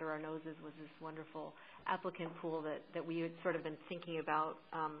that right under our noses was this wonderful applicant pool that we had sort of been thinking about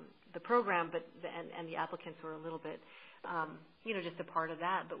the program, and the applicants were a little bit, just a part of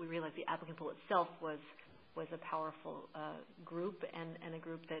that. But we realized the applicant pool itself was a powerful group and a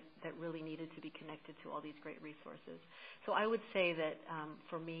group that really needed to be connected to all these great resources. So I would say that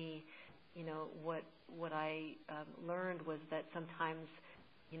for me, what I learned was that sometimes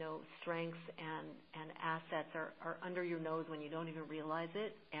strengths and assets are under your nose when you don't even realize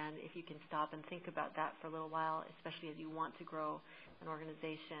it. And if you can stop and think about that for a little while, especially as you want to grow an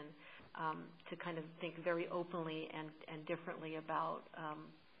organization, to kind of think very openly and differently about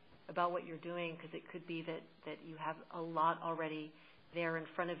what you're doing, because it could be that you have a lot already there in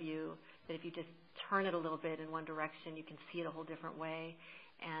front of you, that if you just turn it a little bit in one direction, you can see it a whole different way,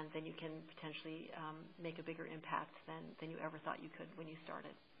 and then you can potentially make a bigger impact than you ever thought you could when you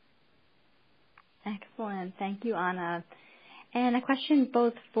started. Excellent. Thank you, Anna. And a question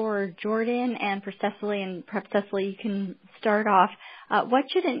both for Jordan and for Cecily, and perhaps Cecily, you can start off. What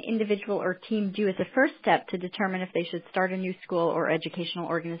should an individual or team do as a first step to determine if they should start a new school or educational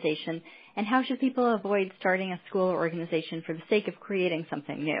organization? And how should people avoid starting a school or organization for the sake of creating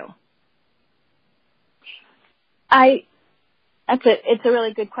something new? It's a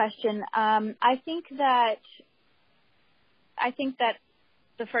really good question. I think that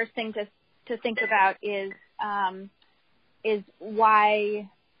the first thing to think about is why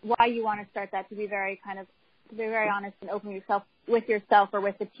you want to start that. To be very honest and open with yourself or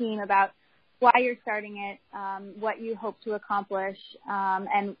with the team about why you're starting it, what you hope to accomplish,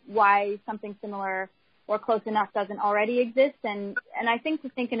 and why something similar or close enough doesn't already exist. And I think to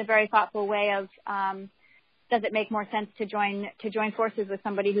think in a very thoughtful way of does it make more sense to join forces with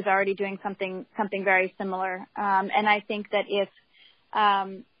somebody who's already doing something very similar? And I think that if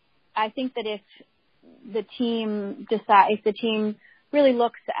the team really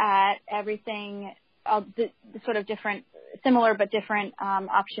looks at everything, the sort of different, similar but different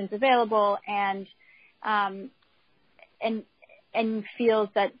options available, and feels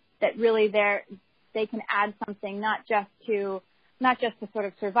that really they can add something, not just to sort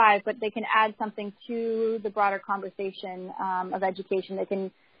of survive, but they can add something to the broader conversation of education.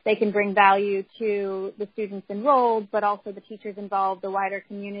 They can bring value to the students enrolled, but also the teachers involved, the wider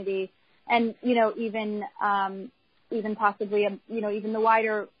community, and even possibly even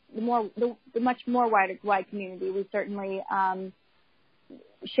the much more wide community. We certainly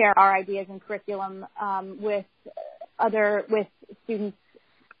share our ideas and curriculum with students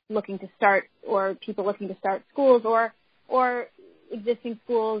looking to start, or people looking to start schools, or existing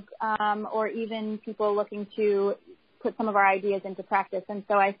schools, or even people looking to put some of our ideas into practice. And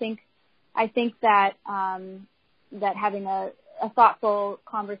so I think that having a thoughtful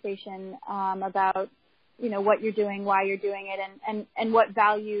conversation about what you're doing, why you're doing it, and what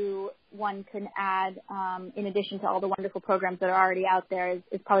value one can add in addition to all the wonderful programs that are already out there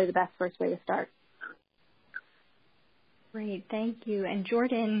is probably the best first way to start. Great, thank you. And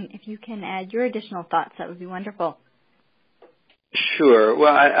Jordan, if you can add your additional thoughts, that would be wonderful. Sure.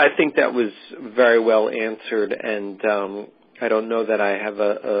 Well, I think that was very well answered, and I don't know that I have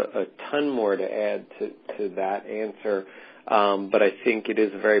a ton more to add to that answer, but I think it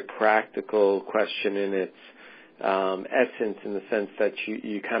is a very practical question in its essence, in the sense that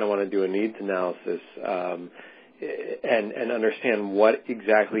you kind of want to do a needs analysis and understand what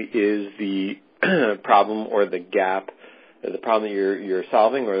exactly is the problem or the gap the problem that you're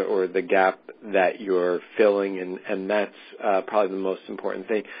solving or the gap that you're filling, and that's probably the most important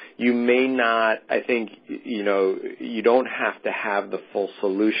thing. You may not, I think, you don't have to have the full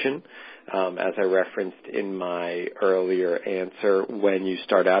solution. As I referenced in my earlier answer, when you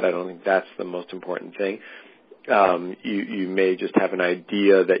start out, I don't think that's the most important thing. You may just have an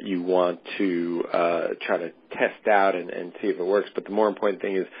idea that you want to try to test out and see if it works. But the more important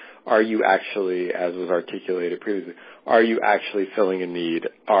thing is, are you actually, as was articulated previously, are you actually filling a need?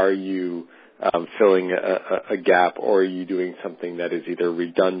 Are you filling a gap, or are you doing something that is either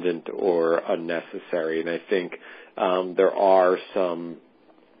redundant or unnecessary? And I think there are some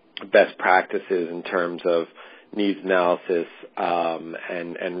best practices in terms of needs analysis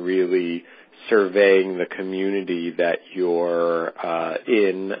and really surveying the community that you're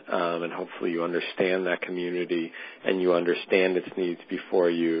in, and hopefully you understand that community and you understand its needs before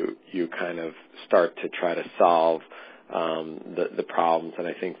you kind of start to try to solve the problems. And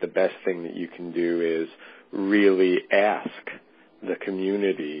I think the best thing that you can do is really ask the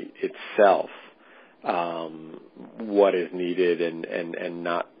community itself what is needed and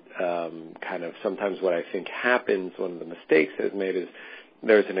not kind of sometimes what I think happens, one of the mistakes that's made is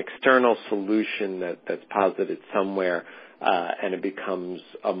there's an external solution that's posited somewhere, and it becomes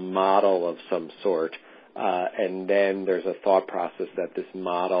a model of some sort, and then there's a thought process that this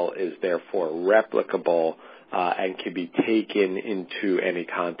model is therefore replicable and can be taken into any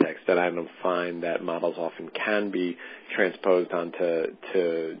context. And I don't find that models often can be transposed onto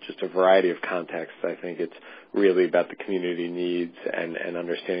just a variety of contexts. I think it's really about the community needs and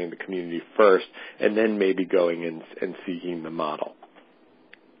understanding the community first, and then maybe going and seeking the model.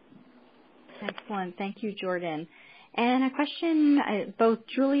 Excellent. Thank you, Jordan. And a question, both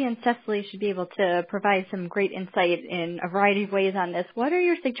Julie and Cecily should be able to provide some great insight in a variety of ways on this. What are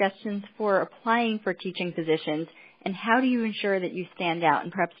your suggestions for applying for teaching positions, and how do you ensure that you stand out?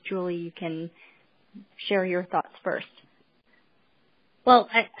 And perhaps, Julie, you can share your thoughts first. Well,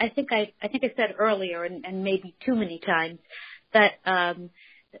 I think I said earlier, and maybe too many times, that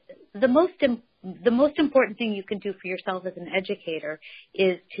the most important thing you can do for yourself as an educator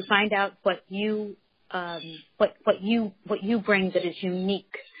is to find out what you bring that is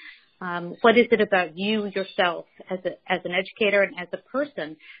unique. What is it about you yourself as an educator and as a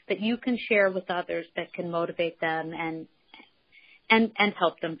person that you can share with others that can motivate them and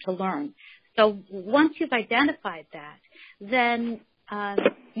help them to learn? So once you've identified that, then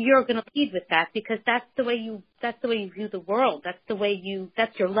you're going to lead with that, because that's the way you view the world. That's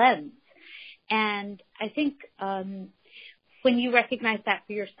your lens. And I think when you recognize that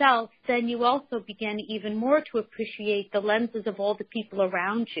for yourself, then you also begin even more to appreciate the lenses of all the people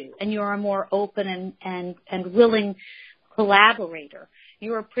around you, and you're a more open and willing collaborator.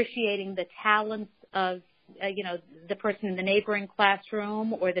 You're appreciating the talents of the person in the neighboring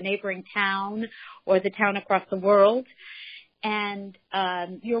classroom or the neighboring town or the town across the world, and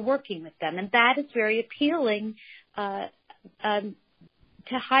you're working with them. And that is very appealing to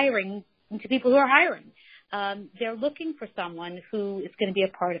people who are hiring. They're looking for someone who is going to be a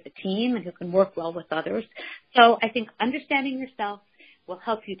part of a team and who can work well with others. So I think understanding yourself will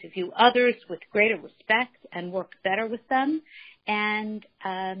help you to view others with greater respect and work better with them. And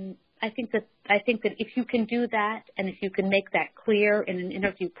I think that if you can do that, and if you can make that clear in an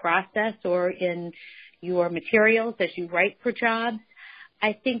interview process or in your materials as you write for jobs,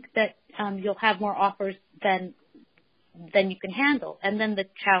 I think that you'll have more offers than you can handle. And then the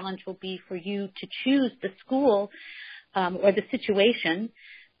challenge will be for you to choose the school or the situation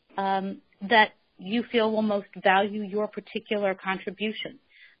that you feel will most value your particular contribution.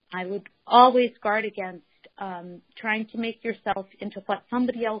 I would always guard against trying to make yourself into what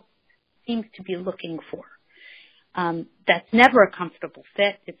somebody else seems to be looking for. That's never a comfortable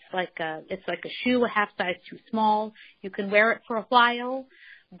fit. It's like a shoe a half size too small. You can wear it for a while,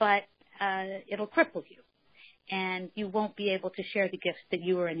 but it'll cripple you, and you won't be able to share the gifts that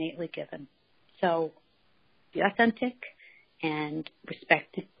you were innately given. So be authentic and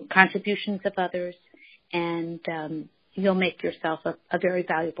respect the contributions of others, and you'll make yourself a very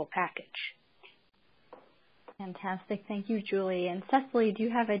valuable package. Fantastic. Thank you, Julie. And Cecily, do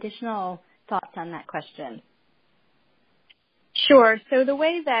you have additional thoughts on that question? Sure. So the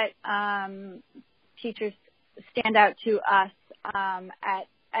way that teachers stand out to us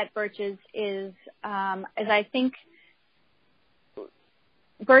at Birches is I think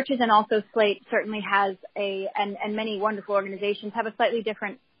Birches and also Slate certainly has and many wonderful organizations have a slightly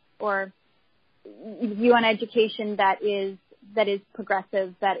different or view on education that is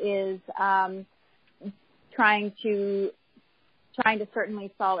progressive, that is trying to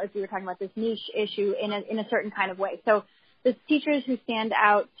certainly solve, as we were talking about, this niche issue in a certain kind of way. So the teachers who stand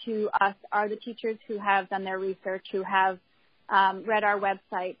out to us are the teachers who have done their research, who have read our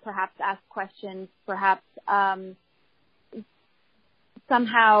website, perhaps asked questions, perhaps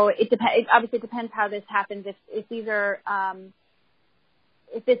somehow it obviously depends how this happens. If these are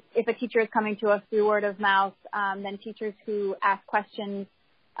if a teacher is coming to us through word of mouth, then teachers who ask questions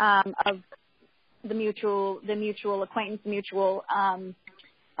of the mutual acquaintance, mutual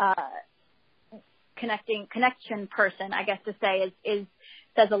connection person, I guess to say,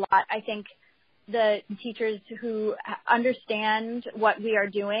 says a lot. I think the teachers who understand what we are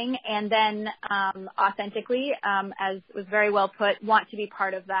doing and then authentically, as was very well put, want to be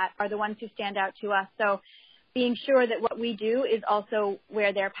part of that are the ones who stand out to us. So being sure that what we do is also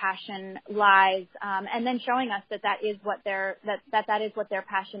where their passion lies, and then showing us that is what their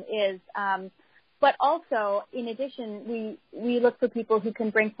passion is. But also, in addition, we look for people who can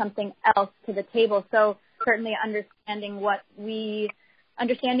bring something else to the table. So certainly understanding what we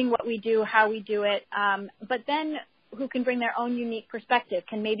do, how we do it, but then who can bring their own unique perspective,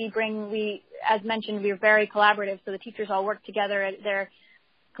 can maybe as mentioned, we're very collaborative, so the teachers all work together. Their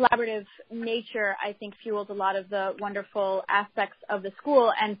collaborative nature, I think, fuels a lot of the wonderful aspects of the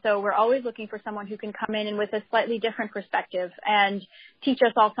school, and so we're always looking for someone who can come in and with a slightly different perspective and teach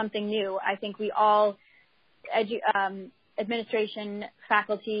us all something new. I think we all, administration,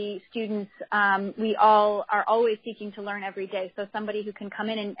 faculty, students, we all are always seeking to learn every day. So somebody who can come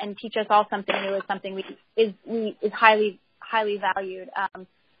in and teach us all something new is something is highly valued.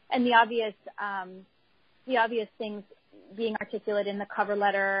 And the obvious things being articulate in the cover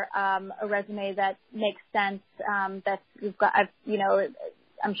letter, a resume that makes sense. That we've got, I'm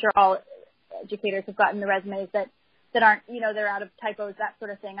sure all educators have gotten the resumes that aren't, they're out of typos, that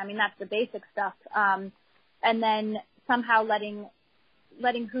sort of thing. I mean, that's the basic stuff. And then somehow letting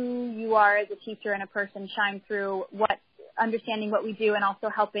who you are as a teacher and a person shine through, understanding what we do, and also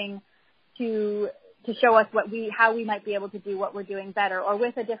helping to show us how we might be able to do what we're doing better, or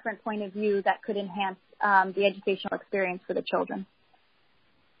with a different point of view that could enhance the educational experience for the children.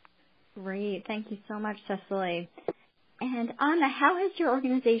 Great. Thank you so much, Cecily. And Anna, how has your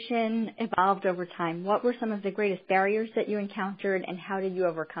organization evolved over time? What were some of the greatest barriers that you encountered, and how did you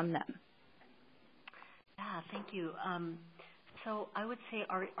overcome them? Yeah, thank you. So I would say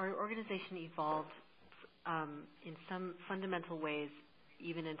our organization evolved in some fundamental ways,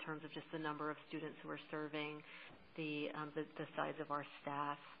 even in terms of just the number of students who are serving, the size of our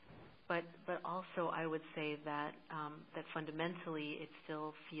staff. But also I would say that fundamentally it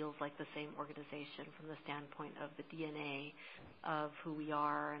still feels like the same organization from the standpoint of the DNA of who we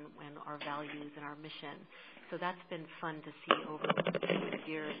are and our values and our mission. So that's been fun to see over the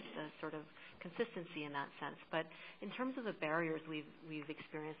years, the sort of consistency in that sense. But in terms of the barriers we've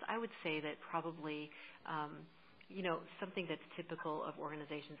experienced, I would say that probably something that's typical of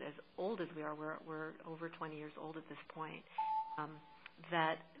organizations as old as we are, we're over 20 years old at this point,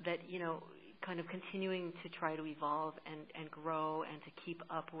 that kind of continuing to try to evolve and grow and to keep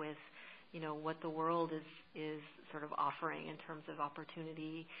up with what the world is sort of offering in terms of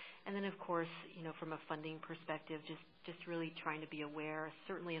opportunity. And then, of course, from a funding perspective, just really trying to be aware,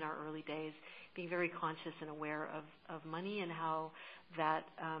 certainly in our early days, being very conscious and aware of money and how that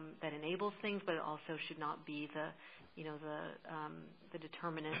enables things, but it also should not be the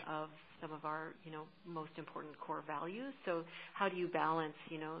determinant of some of our most important core values. So how do you balance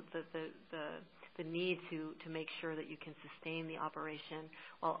the need to make sure that you can sustain the operation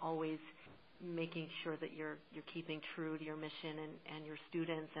while always making sure that you're keeping true to your mission and your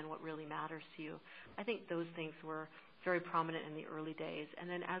students and what really matters to you? I think those things were very prominent in the early days. And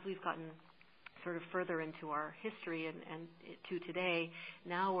then as we've gotten sort of further into our history and to today,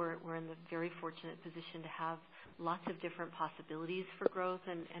 now we're in the very fortunate position to have lots of different possibilities for growth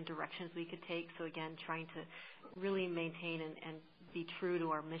and directions we could take. So again, trying to really maintain and be true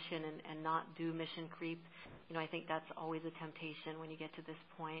to our mission and not do mission creep. I think that's always a temptation when you get to this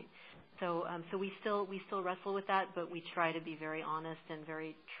point. So we still wrestle with that, but we try to be very honest and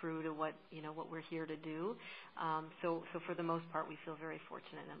very true to what we're here to do. So for the most part, we feel very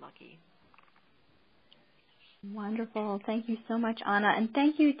fortunate and lucky. Wonderful. Thank you so much, Anna. And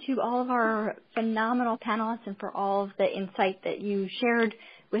thank you to all of our phenomenal panelists and for all of the insight that you shared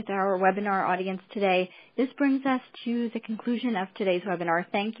with our webinar audience today. This brings us to the conclusion of today's webinar.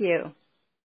 Thank you.